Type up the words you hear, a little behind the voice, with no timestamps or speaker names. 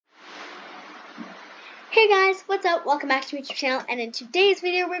Hey guys, what's up? Welcome back to my YouTube channel, and in today's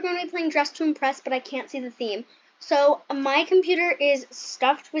video we're going to be playing Dress to Impress, but I can't see the theme. So my computer is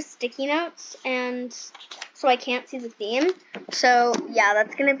stuffed with sticky notes, and so I can't see the theme. So yeah,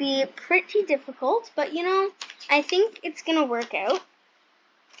 that's going to be pretty difficult, but you know, I think it's going to work out.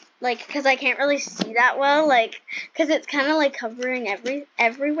 Like, because I can't really see that well, like, because it's kind of like covering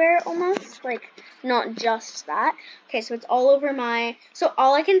everywhere almost, like, not just that. Okay, so it's all over so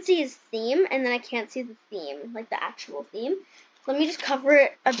all I can see is theme, and then I can't see the theme, like the actual theme. Let me just cover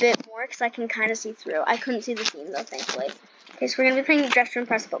it a bit more, because I can kind of see through. I couldn't see the theme, though, thankfully. Okay, so we're going to be playing Dress to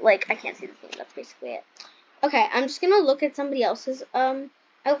Impress, but, like, I can't see the theme. That's basically it. Okay, I'm just going to look at somebody else's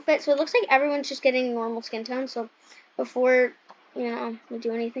outfit. So it looks like everyone's just getting normal skin tone, so before we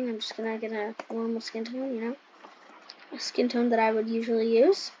do anything, I'm just gonna get a normal skin tone, a skin tone that I would usually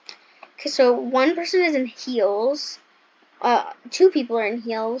use. Okay, so one person is in heels, two people are in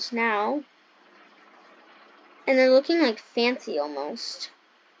heels now, and they're looking like fancy almost.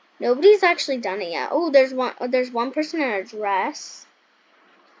 Nobody's actually done it yet. Oh, there's one person in a dress.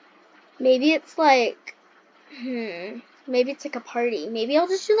 Maybe it's like, maybe it's like a party. Maybe I'll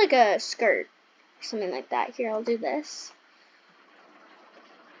just do like a skirt or something like that. Here, I'll do this.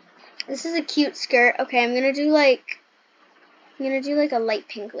 This is a cute skirt. Okay, I'm gonna do like a light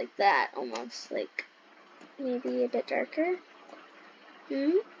pink like that, almost like maybe a bit darker.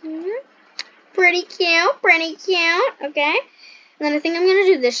 Pretty cute, pretty cute. Okay, and then I think I'm gonna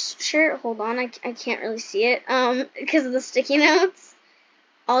do this shirt. Hold on, I can't really see it because of the sticky notes.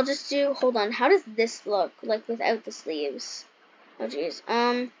 I'll just do. Hold on, how does this look like without the sleeves? Oh geez, it's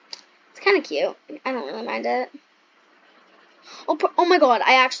kind of cute. I don't really mind it. Oh my god,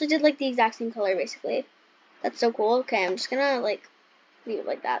 I actually did like the exact same color basically. That's so cool. Okay, I'm just gonna like leave it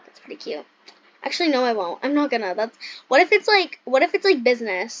like that. That's pretty cute. Actually, no, I won't. I'm not gonna. What if it's like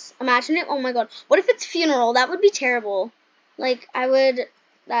business? Imagine it. Oh my god. What if it's funeral? That would be terrible. Like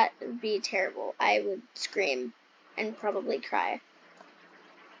that would be terrible. I would scream and probably cry.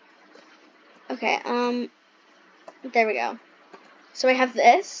 Okay, there we go. So I have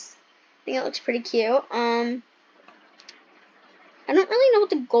this. I think it looks pretty cute. I don't really know what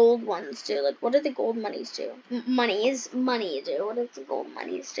the gold ones do. Like, what do the gold monies do? Money do. What does the gold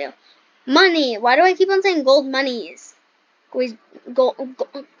monies do? Money! Why do I keep on saying gold monies? Gold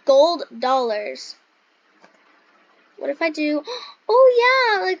dollars. What if I do...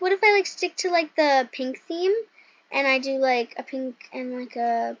 Oh, yeah! Like, what if I, like, stick to, like, the pink theme? And I do, like, a pink and, like,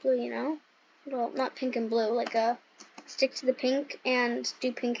 a blue, Well, not pink and blue. Like, stick to the pink and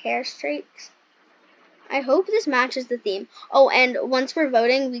do pink hair streaks. I hope this matches the theme. Oh, and once we're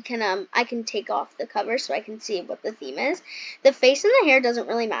voting, we can I can take off the cover so I can see what the theme is. The face and the hair doesn't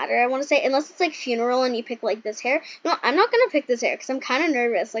really matter, I want to say, unless it's like funeral and you pick like this hair. No, I'm not going to pick this hair because I'm kind of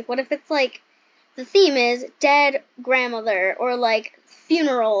nervous. Like, what if it's like the theme is dead grandmother or like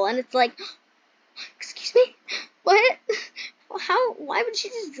funeral and it's like, excuse me? What? Why would she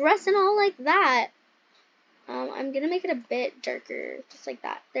just dress in all like that? I'm going to make it a bit darker, just like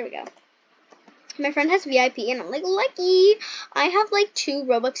that. There we go. My friend has VIP, and I'm like, lucky. I have, like, 2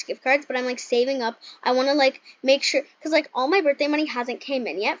 Roblox gift cards, but I'm, like, saving up. I want to, like, make sure, because, like, all my birthday money hasn't came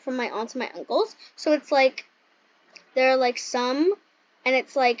in yet from my aunts and my uncles. So it's, like, there are, like, some, and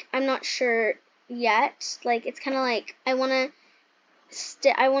it's, like, I'm not sure yet. Like, it's kind of, like, I want to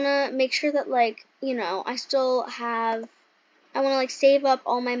make sure that, like, I still have, I want to, like, save up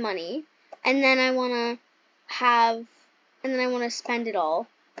all my money, and then I want to spend it all.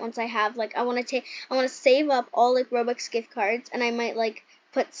 Once I have, like, I want to save up all, like, Robux gift cards, and I might, like,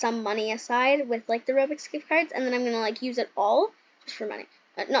 put some money aside with, like, the Robux gift cards, and then I'm going to, like, use it all just for money.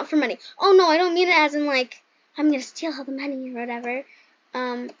 Not for money. Oh, no, I don't mean it as in, like, I'm going to steal all the money or whatever.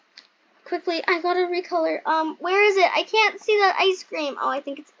 Quickly, I got to recolor. Where is it? I can't see the ice cream. Oh, I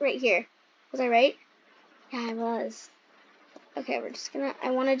think it's right here. Was I right? Yeah, I was. Okay, we're just going to,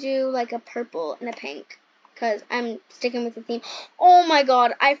 I want to do, like, a purple and a pink. Because I'm sticking with the theme. Oh my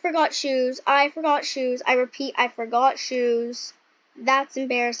god, I forgot shoes. I repeat, I forgot shoes. That's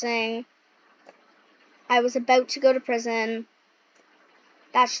embarrassing. I was about to go to prison.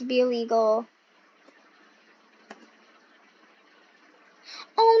 That should be illegal.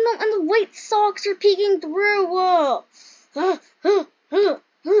 Oh no, and the white socks are peeking through. Whoa.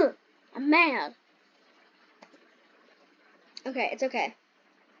 I'm mad. Okay, it's okay.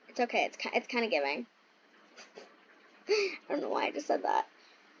 It's okay. It's kind of giving. I don't know why I just said that.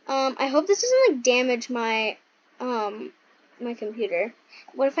 I hope this doesn't, like, damage my, my computer.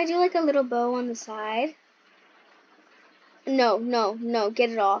 What if I do, like, a little bow on the side? No, get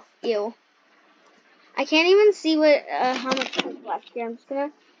it off. Ew. I can't even see how much is left here. I'm just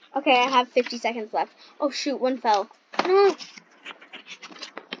gonna Okay, I have 50 seconds left. Oh shoot, one fell. No.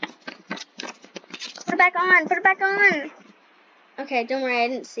 Put it back on. Put it back on. Okay, don't worry, I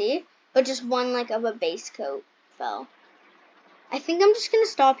didn't see. But just one, like, of a base coat fell. I think I'm just going to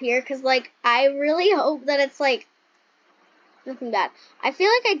stop here because, like, I really hope that it's, like, nothing bad. I feel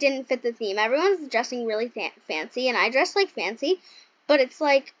like I didn't fit the theme. Everyone's dressing really fancy, and I dress, like, fancy. But it's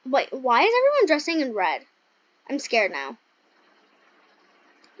like, wait, why is everyone dressing in red? I'm scared now.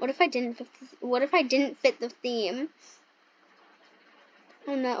 What if I didn't fit the theme?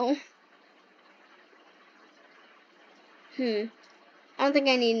 Oh, no. I don't think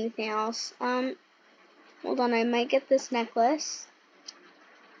I need anything else. Hold on, I might get this necklace.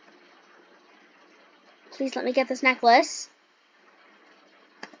 Please let me get this necklace.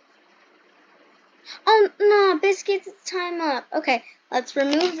 Oh, no, biscuits, it's time up. Okay, let's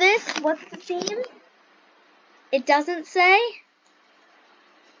remove this. What's the theme? It doesn't say.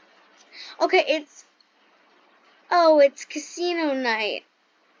 Okay, it's casino night.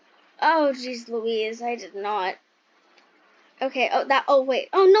 Oh, jeez Louise, I did not. Okay, wait.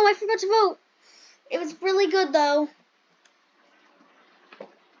 Oh, no, I forgot to vote. It was really good, though.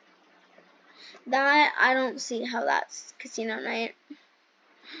 That, I don't see how that's casino night.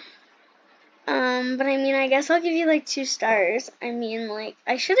 But I mean, I guess I'll give you, like, 2 stars. I mean, like,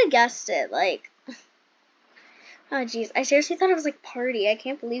 I should have guessed it, like, oh, jeez, I seriously thought it was, like, party. I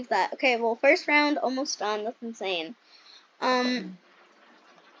can't believe that. Okay, well, first round, almost done. That's insane.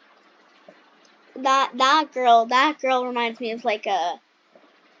 That girl reminds me of, like, I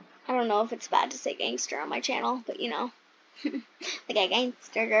don't know if it's bad to say gangster on my channel, but, you know, like a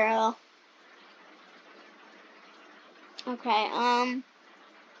gangster girl. Okay,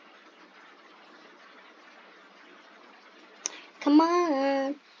 come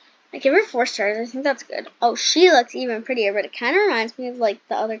on. I give her 4 stars. I think that's good. Oh, she looks even prettier, but it kind of reminds me of, like,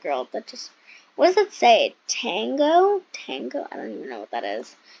 the other girl that just, what does it say? Tango? Tango? I don't even know what that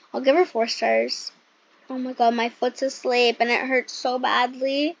is. I'll give her 4 stars. Oh my god, my foot's asleep, and it hurts so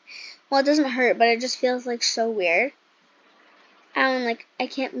badly. Well, it doesn't hurt, but it just feels, like, so weird. And, like, I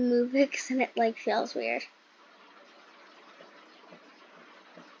can't move it because it, like, feels weird.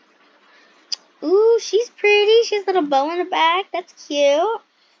 Ooh, she's pretty. She has a little bow in the back. That's cute.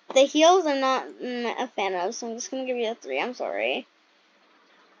 The heels I'm not a fan of, so I'm just going to give you a 3. I'm sorry.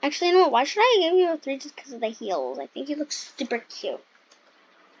 Actually, you know what? Why should I give you a 3 just because of the heels? I think you look super cute.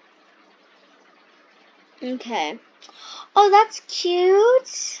 Okay. Oh, that's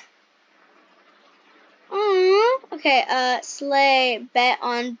cute. Aww. Okay, Slay, bet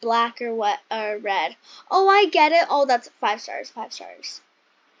on black or what, red. Oh, I get it. Oh, that's 5 stars, 5 stars.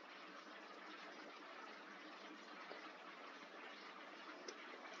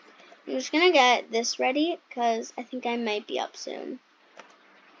 I'm just gonna get this ready, because I think I might be up soon.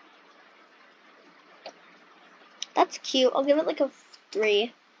 That's cute. I'll give it like a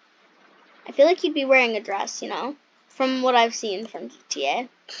 3. I feel like he'd be wearing a dress, you know, from what I've seen from GTA.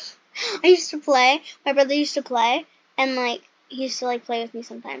 I used to play, my brother used to play, and, like, he used to, like, play with me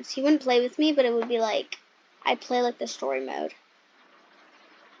sometimes. He wouldn't play with me, but it would be, like, I'd play, like, the story mode.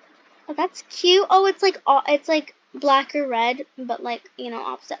 Oh, that's cute. Oh, it's, like, black or red, but, like, you know,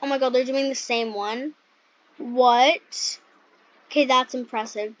 opposite. Oh, my God, they're doing the same one. What? Okay, that's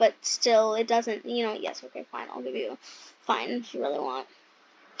impressive, but still, it doesn't, you know, yes, okay, fine, I'll give you, fine, if you really want.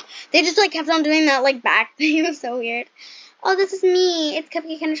 They just, like, kept on doing that, like, back thing. It was so weird. Oh, this is me. It's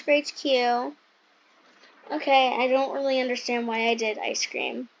Cupcake _ HQ. Okay, I don't really understand why I did ice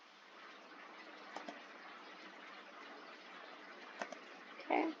cream.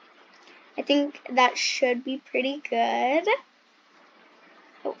 Okay. I think that should be pretty good.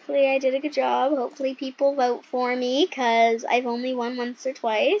 Hopefully I did a good job. Hopefully people vote for me, because I've only won once or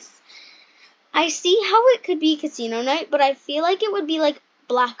twice. I see how it could be casino night, but I feel like it would be, like,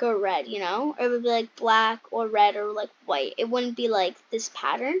 black or red, you know? Or it would be, like, black or red or, like, white. It wouldn't be, like, this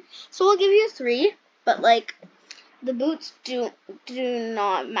pattern. So I'll give you a 3, but, like, the boots do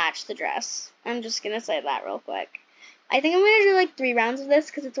not match the dress. I'm just going to say that real quick. I think I'm going to do, like, 3 rounds of this,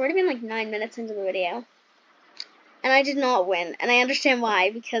 because it's already been, like, 9 minutes into the video. And I did not win, and I understand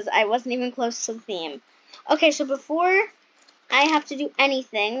why, because I wasn't even close to the theme. Okay, so before I have to do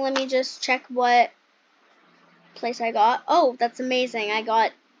anything, let me just check what place I got. Oh, that's amazing. I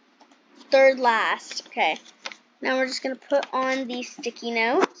got 3rd last. Okay. Now we're just going to put on the sticky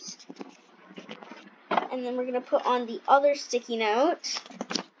notes. And then we're going to put on the other sticky note.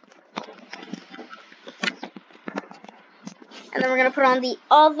 And then we're going to put on the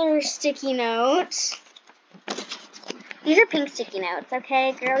other sticky note. These are pink sticky notes,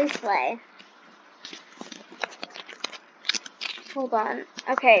 okay? Girly slay. Hold on.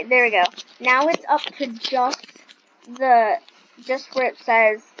 Okay, there we go. Now it's up to just where it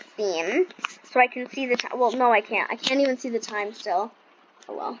says theme, so I can see the time. Well, no, I can't. I can't even see the time still.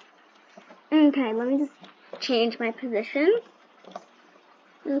 Oh well. Okay, let me just change my position.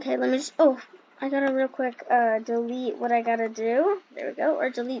 Okay, let me just. Oh, I gotta real quick delete what I gotta do. There we go. Or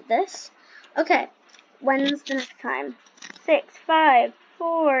delete this. Okay, when's the next time? 6, 5,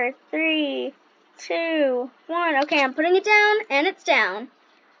 4, 3, 2, 1. Okay, I'm putting it down, and it's down.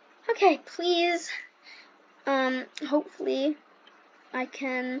 Okay, please. Hopefully I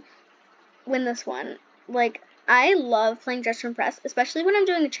can win this one. Like, I love playing Dress to Impress, especially when I'm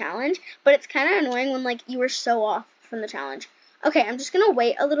doing a challenge, but it's kind of annoying when, like, you are so off from the challenge. Okay, I'm just gonna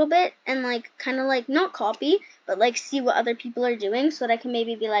wait a little bit and, like, kind of, like, not copy, but, like, see what other people are doing so that I can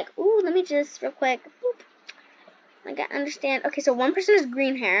maybe be like, ooh, let me just, real quick, boop. Like, I understand. Okay, so one person has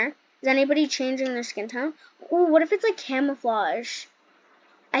green hair. Is anybody changing their skin tone? Ooh, what if it's, like, camouflage?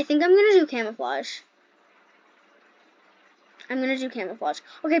 I think I'm gonna do camouflage. I'm gonna do camouflage.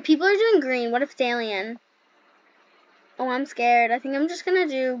 Okay, people are doing green. What if it's alien? Oh, I'm scared. I think I'm just gonna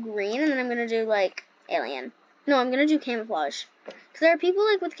do green, and then I'm gonna do, like, alien. No, I'm gonna do camouflage. Because there are people,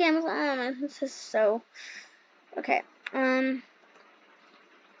 like, with camouflage. Oh, man, this is so... Okay, What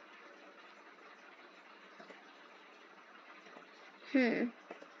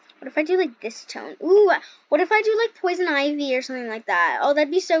if I do, like, this tone? Ooh, what if I do, like, poison ivy or something like that? Oh,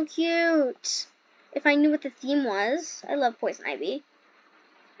 that'd be so cute. If I knew what the theme was. I love poison ivy.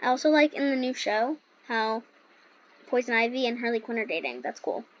 I also like in the new show how Poison Ivy and Harley Quinn are dating. That's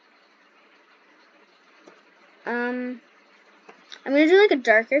cool. I'm gonna do like a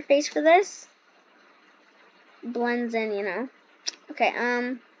darker face for this. Blends in, you know. Okay,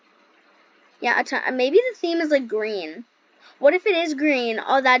 yeah, maybe the theme is like green. What if it is green?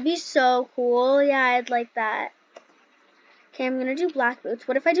 Oh, that'd be so cool. Yeah, I'd like that. Okay, I'm gonna do black boots.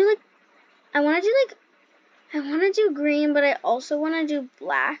 What if I do like, I wanna do green, but I also wanna do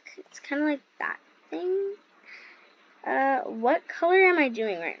black. It's kinda like that thing. What color am I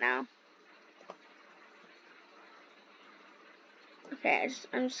doing right now? Okay,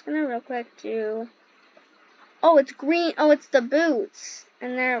 I'm just gonna real quick do. Oh, it's green. Oh, it's the boots,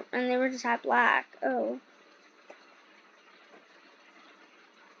 and they were just half black. Oh,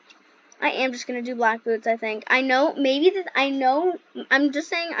 I am just gonna do black boots. I think. I know. Maybe that. I know. I'm just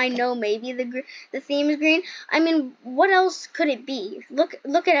saying. I know. Maybe the theme is green. I mean, what else could it be? Look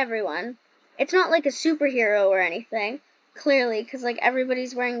at everyone. It's not like a superhero or anything. Clearly, because like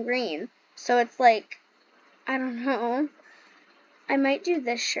everybody's wearing green. So it's like, I don't know. I might do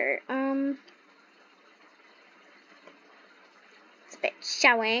this shirt. It's a bit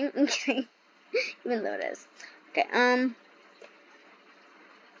showing. Okay. Even though it is. Okay,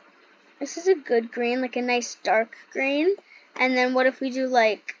 this is a good green, like a nice dark green. And then what if we do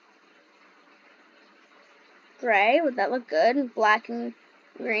like gray? Would that look good? Black and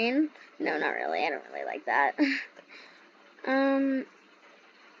green? No, not really. I don't really like that.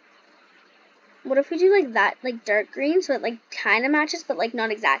 What if we do like that, like dark green, so it like kind of matches, but like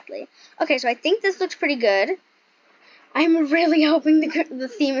not exactly. Okay, so I think this looks pretty good. I'm really hoping the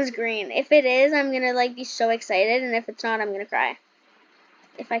theme is green. If it is, I'm gonna like be so excited, and if it's not, I'm gonna cry.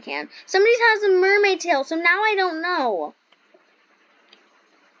 If I can. Somebody has a mermaid tail, so now I don't know.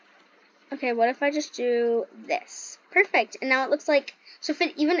 Okay, what if I just do this? Perfect. And now it looks like, so if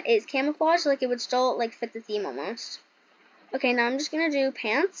it even is camouflage, like it would still like fit the theme almost. Okay, now I'm just gonna do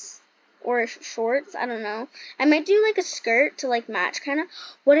pants or shorts. I don't know. I might do like a skirt to like match kind of.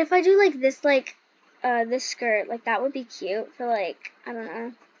 What if I do like this this skirt? Like that would be cute for like, I don't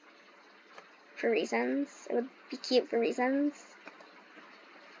know, for reasons. It would be cute for reasons.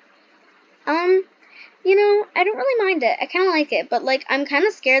 You know, I don't really mind it. I kind of like it, but like I'm kind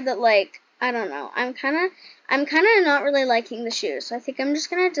of scared that like I don't know. I'm kind of not really liking the shoes. So I think I'm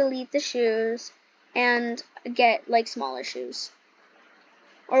just going to delete the shoes and get like smaller shoes.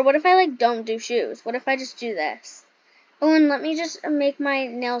 Or what if I like don't do shoes? What if I just do this? Oh, and let me just make my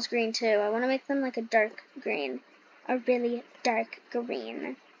nails green too. I want to make them like a dark green. A really dark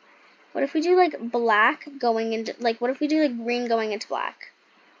green. What if we do like black going into like what if we do like green going into black?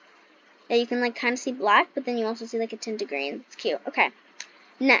 Yeah, you can like kind of see black, but then you also see like a tint of green. It's cute. Okay.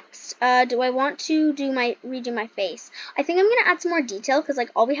 Next, do I want to redo my face? I think I'm gonna add some more detail because like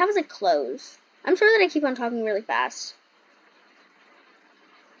all we have is like clothes. I'm sorry that I keep on talking really fast.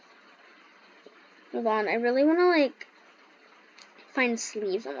 Hold on, I really want to like find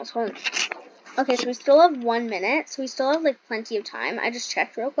sleeves almost. Hold on. Okay, so we still have 1 minute, so we still have like plenty of time. I just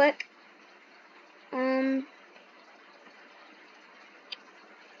checked real quick.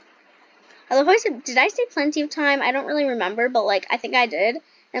 I love how I said, did I say plenty of time? I don't really remember, but, like, I think I did.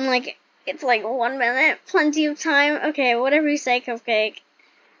 And, like, it's, like, 1 minute, plenty of time. Okay, whatever you say, Cupcake.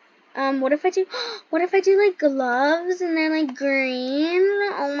 What if I do, like, gloves and they're, like, green?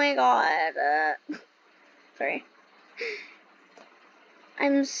 Oh, my God. Sorry.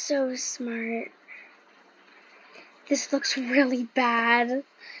 I'm so smart. This looks really bad.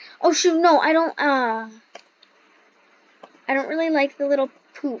 Oh, shoot, no, I don't really like the little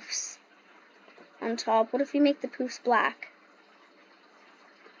poofs on top. What if we make the poofs black?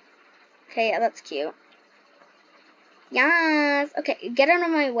 Okay, yeah, that's cute. Yes. Okay, get out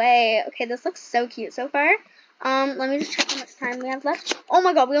of my way. Okay, this looks so cute so far. Let me just check how much time we have left. Oh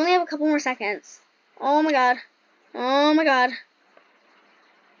my god, we only have a couple more seconds. Oh my god. Oh my god.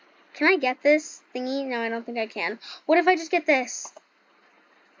 Can I get this thingy? No, I don't think I can. What if I just get this?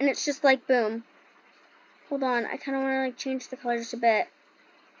 And it's just like, boom. Hold on, I kind of want to like change the color just a bit.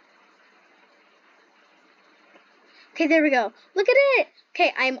 Okay, there we go. Look at it!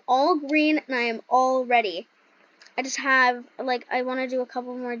 Okay, I'm all green and I am all ready. I just have, like, I want to do a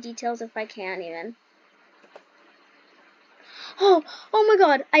couple more details if I can even. Oh my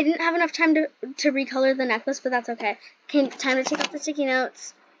god, I didn't have enough time to recolor the necklace, but that's okay. Okay, time to take off the sticky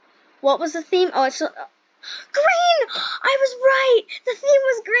notes. What was the theme? Oh, it's green! I was right! The theme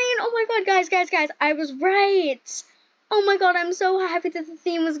was green! Oh my god, guys, I was right! Oh my god, I'm so happy that the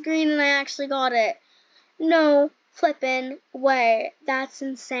theme was green and I actually got it. No flippin' way. That's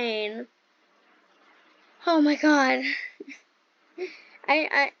insane. Oh my god.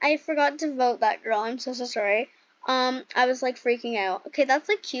 I forgot to vote that girl. I'm so sorry. I was like freaking out. Okay, that's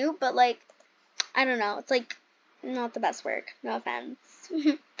like cute, but like, I don't know. It's like not the best work. No offense.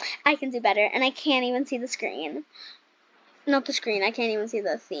 I can do better, and I can't even see the screen. Not the screen. I can't even see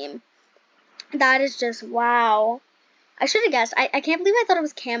the theme. That is just wow. I should have guessed. I can't believe I thought it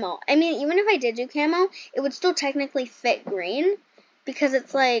was camo. I mean, even if I did do camo, it would still technically fit green because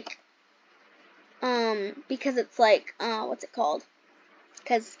it's like what's it called?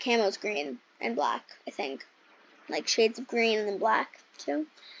 Because camo's green and black, I think. Like shades of green and then black too.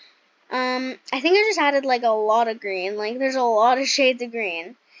 I think I just added like a lot of green. Like there's a lot of shades of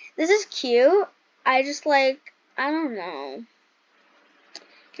green. This is cute. I just like, I don't know.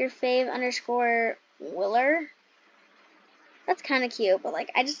 Your fave _ Willer. That's kind of cute, but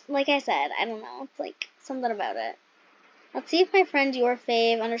like I just, like I said, I don't know. It's like something about it. Let's see if my friend your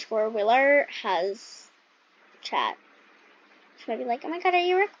fave _ Willer has chat. She might be like, oh my god, are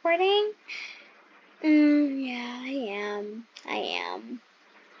you recording? Yeah, I am.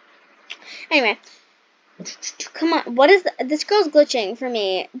 Anyway, come on. What is this girl's glitching for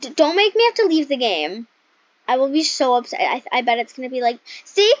me? Don't make me have to leave the game. I will be so upset. I bet it's gonna be like,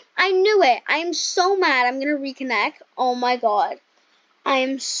 see, I knew it. I'm so mad. I'm gonna reconnect. Oh my god, I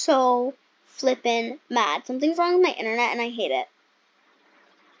am so flippin' mad. Something's wrong with my internet, and I hate it.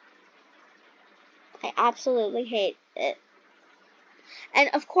 I absolutely hate it. And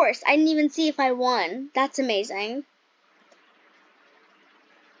of course, I didn't even see if I won. That's amazing.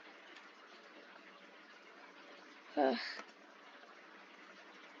 Ugh.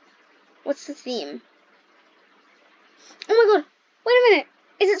 What's the theme? Oh my god, wait a minute.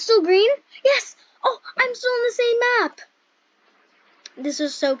 Is it still green? Yes! Oh, I'm still on the same map. This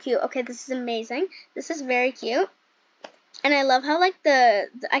is so cute. Okay, this is amazing. This is very cute. And I love how like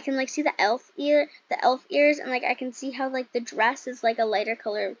I can like see the elf ears, and like I can see how like the dress is like a lighter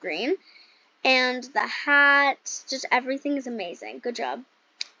color of green. And the hat, just everything is amazing. Good job.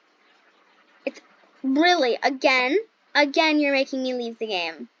 It's really, again, you're making me leave the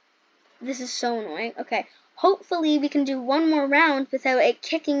game. This is so annoying. Okay, hopefully we can do one more round without it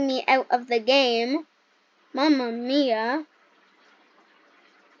kicking me out of the game. Mamma mia.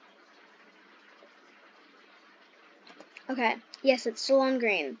 Okay, yes, it's still on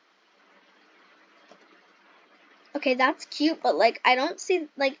green. Okay, that's cute, but like I don't see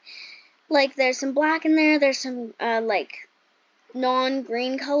like there's some black in there. There's some like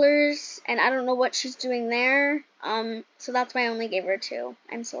non-green colors, and I don't know what she's doing there. So that's why I only gave her 2.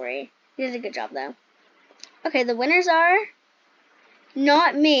 I'm sorry. You did a good job though. Okay, the winners are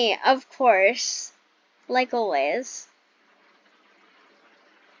not me, of course, like always.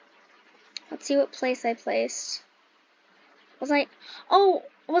 Let's see what place I placed. Was I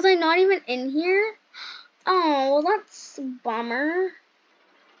not even in here? Oh, well, that's a bummer.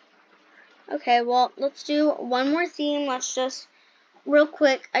 Okay, well, let's do one more theme. Let's just, real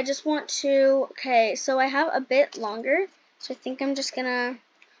quick, I just want to, okay, so I have a bit longer, so I think I'm just gonna,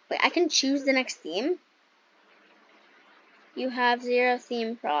 wait, I can choose the next theme. You have 0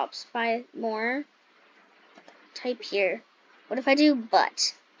 theme props. Buy more. Type here. What if I do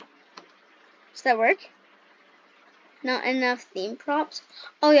butt? Does that work? Not enough theme props.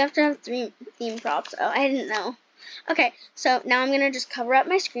 Oh, you have to have 3 theme props. Oh, I didn't know. Okay, so now I'm going to just cover up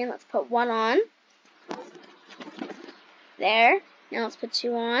my screen. Let's put 1 on. There. Now let's put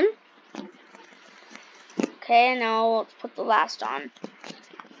 2 on. Okay, and now let's put the last on.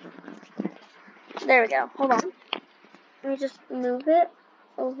 There we go. Hold on. Let me just move it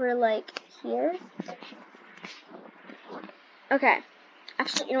over, like, here. Okay.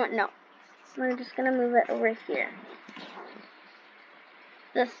 Actually, you know what? No. We're just going to move it over here.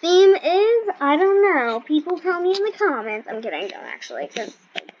 The theme is, I don't know. People tell me in the comments. I'm kidding, don't actually, because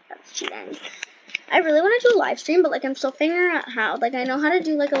that's cheating. I really want to do a live stream, but, like, I'm still figuring out how. Like, I know how to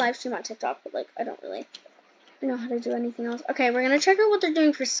do, like, a live stream on TikTok, but, like, I don't really know how to do anything else. Okay, we're going to check out what they're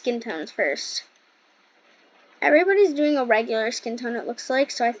doing for skin tones first. Everybody's doing a regular skin tone, it looks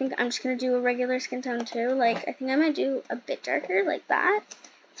like, so I think I'm just going to do a regular skin tone, too. Like, I think I might do a bit darker, like that.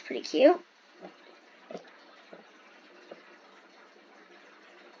 It's pretty cute.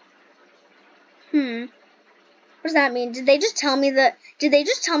 What does that mean? Did they just tell me the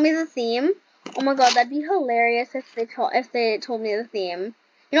theme? Oh my god, that'd be hilarious if they told me the theme.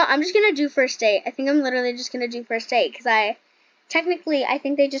 You know, I'm just gonna do first date. I think I'm literally just gonna do first date because I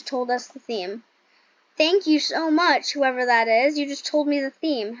think they just told us the theme. Thank you so much, whoever that is. You just told me the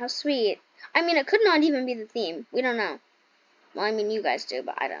theme. How sweet. I mean, it could not even be the theme. We don't know. Well, I mean, you guys do,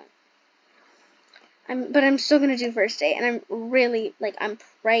 but I don't. But I'm still gonna do first date, and I'm really, like, I'm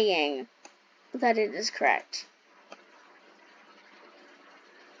praying that it is correct.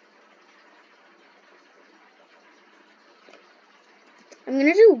 I'm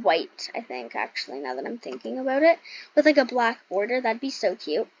gonna do white, I think, actually, now that I'm thinking about it. With, like, a black border. That'd be so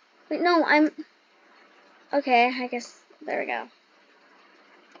cute. Wait, no, okay, I guess, there we go.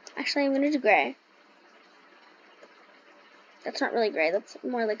 Actually, I'm gonna do gray. That's not really gray. That's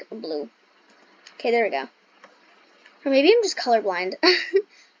more like a blue. Okay, there we go. Or maybe I'm just colorblind.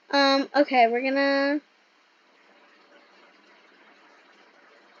 Okay, we're gonna...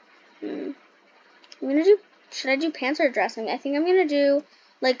 Should I do pants or dressing? I think I'm gonna do,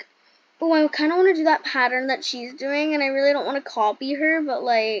 like, oh, I kind of want to do that pattern that she's doing, and I really don't want to copy her, but,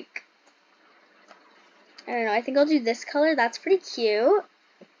 like, I don't know, I think I'll do this color. That's pretty cute.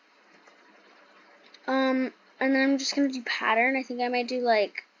 And then I'm just gonna do pattern. I think I might do,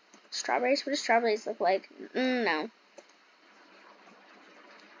 like, strawberries. What do strawberries look like? No.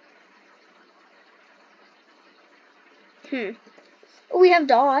 Oh, we have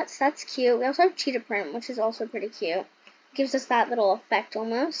dots. That's cute. We also have cheetah print, which is also pretty cute. Gives us that little effect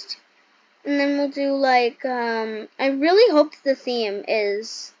almost. And then we'll do, like, I really hope the theme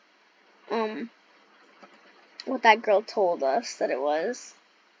is, what that girl told us that it was.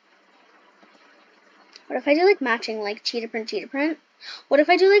 What if I do, like, matching, like, cheetah print? What if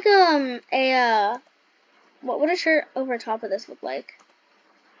I do, like, what would a shirt over top of this look like?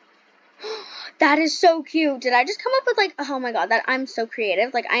 That is so cute. Did I just come up with, like, oh my god, I'm so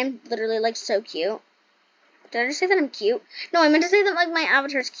creative. Like, I'm literally, like, so cute. Did I just say that I'm cute? No, I meant to say that, like, my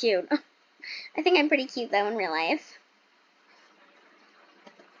avatar's cute. I think I'm pretty cute, though, in real life.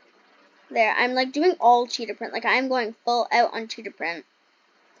 There, I'm, like, doing all cheetah print. Like, I'm going full out on cheetah print.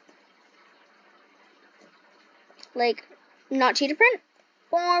 Like, not cheetah print?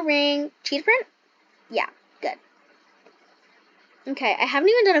 Boring. Cheetah print? Yeah, good. Okay, I haven't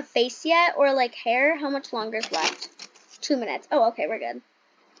even done a face yet, or, like, hair. How much longer is left? 2 minutes. Oh, okay, we're good.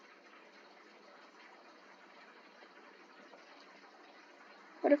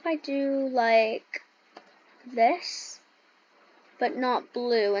 What if I do, like, this, but not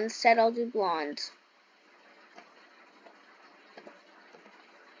blue? Instead, I'll do blonde.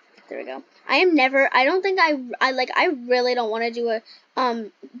 There we go. I really don't want to do a,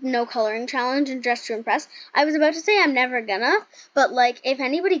 no coloring challenge in Dress to Impress. I was about to say I'm never gonna, but, like, if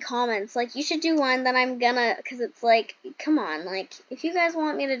anybody comments, like, you should do one, then I'm gonna, because it's, like, come on, like, if you guys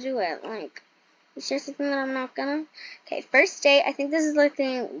want me to do it, like, is there something that I'm not gonna? Okay, first date. I think this is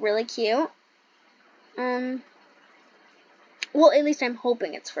looking really cute. Well, at least I'm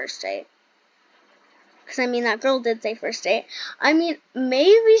hoping it's first date. Because, I mean, that girl did say first date. I mean,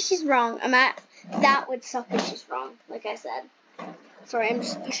 maybe she's wrong. That would suck if she's wrong, like I said. Sorry, I'm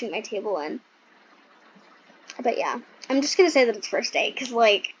just pushing my table in. But, yeah. I'm just going to say that it's first date. Because,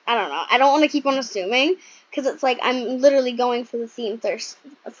 like, I don't know. I don't want to keep on assuming. Because it's like I'm literally going for the theme first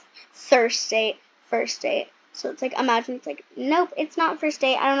date. So it's like, imagine it's like, nope, it's not first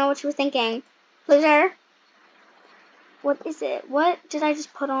date. I don't know what you were thinking. Loser. What is it? What did I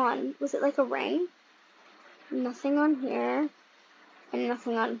just put on? Was it like a ring? Nothing on here. And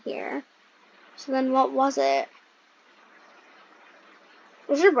nothing on here. So then what was it?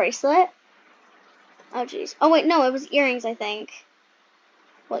 Was it a bracelet? Oh, jeez. Oh, wait, no, it was earrings, I think.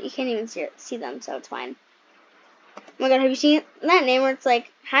 Well, you can't even see them, so it's fine. Oh my god, have you seen that name where it's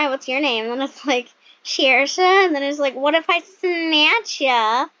like, hi, what's your name? And then it's like, Shearsha, and then it's like, what if I snatch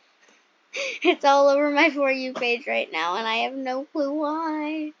ya? It's all over my For You page right now, and I have no clue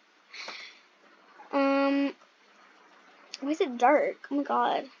why. Why is it dark? Oh my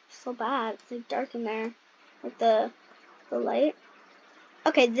god, so bad. It's like dark in there, like the light.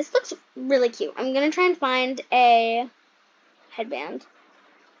 Okay, this looks really cute. I'm gonna try and find a headband.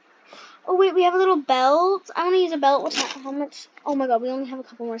 Oh wait, we have a little belt. I want to use a belt. How much? Oh my god, we only have a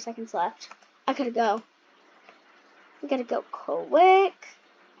couple more seconds left. I gotta go. We gotta go quick.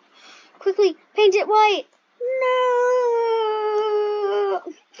 Quickly, paint it white.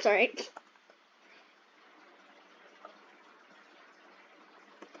 No. Sorry.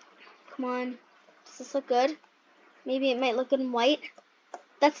 Come on. Does this look good? Maybe it might look good in white.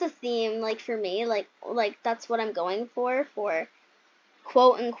 That's the theme, like for me, like that's what I'm going for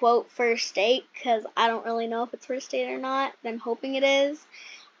quote unquote first date, because I don't really know if it's first date or not. But I'm hoping it is.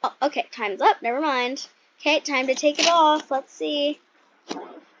 Oh, okay, time's up. Never mind. Okay, time to take it off. Let's see.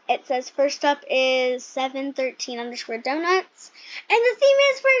 It says first up is 713_donuts. And the theme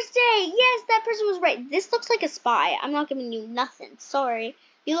is first date. Yes, that person was right. This looks like a spy. I'm not giving you nothing. Sorry.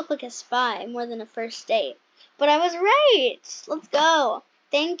 You look like a spy more than a first date. But I was right. Let's go.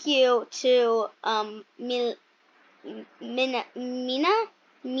 Thank you to Mina.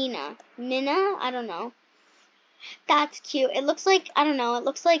 I don't know. That's cute. It looks like, I don't know, it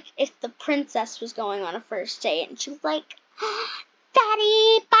looks like if the princess was going on a first date and she was like,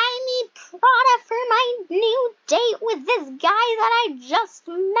 Daddy, buy me Prada for my new date with this guy that I just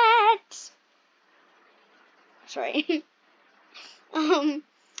met. Sorry.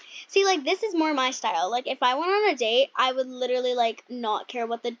 See, like, this is more my style. Like, if I went on a date, I would literally, like, not care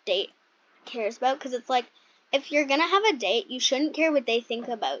what the date cares about. Because it's like, if you're going to have a date, you shouldn't care what they think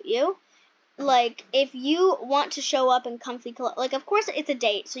about you. Like, if you want to show up in comfy clothes, like, of course it's a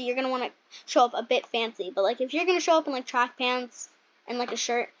date, so you're going to want to show up a bit fancy. But, like, if you're going to show up in, like, track pants and, like, a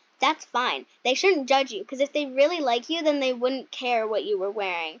shirt, that's fine. They shouldn't judge you. Because if they really like you, then they wouldn't care what you were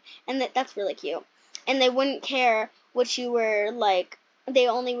wearing. And that's really cute. And they wouldn't care what you were, like, they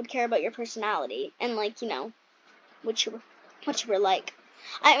only would care about your personality and, like, you know, what you were like.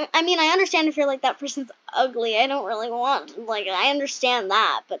 I mean, I understand if you're like, that person's ugly. I don't really want, like, I understand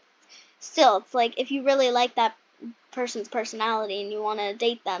that, but still, it's like, if you really like that person's personality and you want to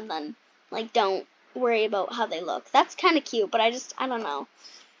date them, then, like, don't worry about how they look. That's kind of cute, but I don't know.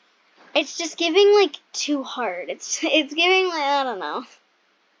 It's just giving, like, too hard. It's giving, like, I don't know.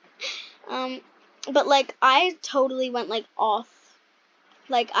 But, like, I totally went, like, off.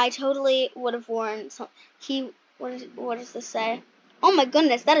 Like, I totally would have worn what does this say? Oh my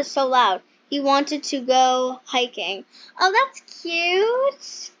goodness, that is so loud. He wanted to go hiking. Oh, that's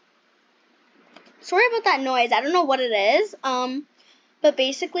cute. Sorry about that noise. I don't know what it is. But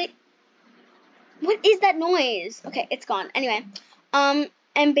basically, what is that noise? Okay, it's gone. Anyway,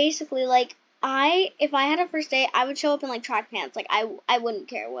 and basically, like, if I had a first date, I would show up in, like, track pants. Like, I wouldn't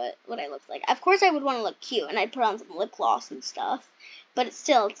care what I looked like. Of course, I would want to look cute, and I'd put on some lip gloss and stuff. But it's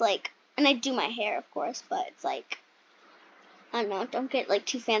like, and I'd do my hair, of course, but it's like, I don't know, don't get, like,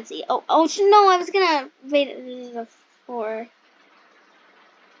 too fancy. Oh, no, I was gonna wait for.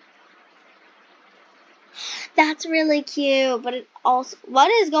 That's really cute, but it also, what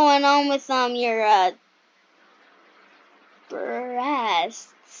is going on with, your,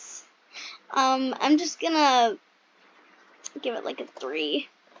 breasts? I'm just gonna give it, like, a 3.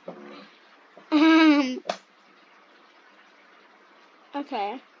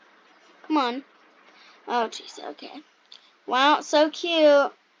 Okay. Come on. Oh, jeez, okay. Wow, so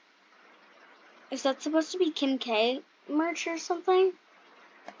cute. Is that supposed to be Kim K merch or something?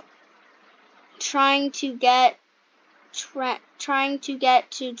 Trying to get to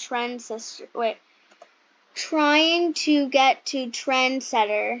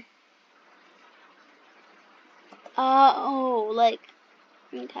trendsetter. Oh, like,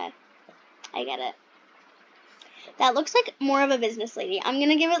 okay. I get it. That looks like more of a business lady. I'm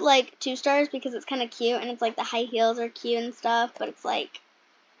gonna give it, like, 2 stars because it's kind of cute, and it's, like, the high heels are cute and stuff, but it's, like,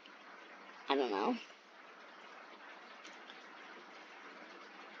 I don't know.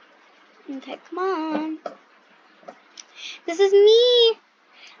 Okay, come on. This is me.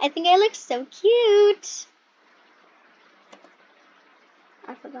 I think I look so cute.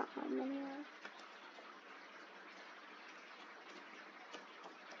 I forgot how many are.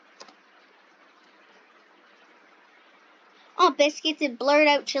 Oh, biscuits and blurred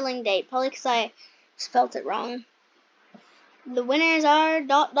out chilling date. Probably because I spelt it wrong. The winners are ...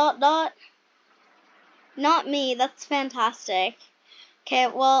 Not me. That's fantastic. Okay,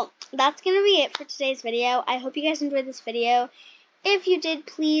 well, that's going to be it for today's video. I hope you guys enjoyed this video. If you did,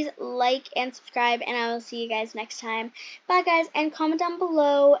 please like and subscribe, and I will see you guys next time. Bye, guys, and comment down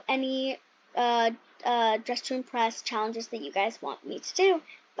below any Dress to Impress challenges that you guys want me to do.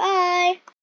 Bye!